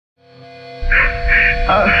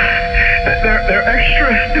They're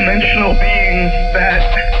extra-dimensional beings that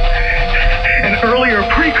an earlier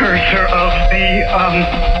precursor of the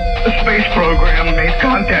space program made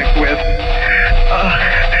contact with.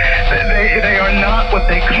 They are not what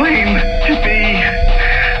they claim to be.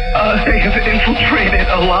 They have infiltrated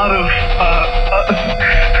a lot of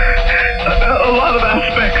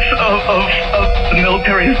aspects of the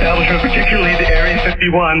military establishment, particularly the Area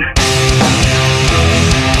 51.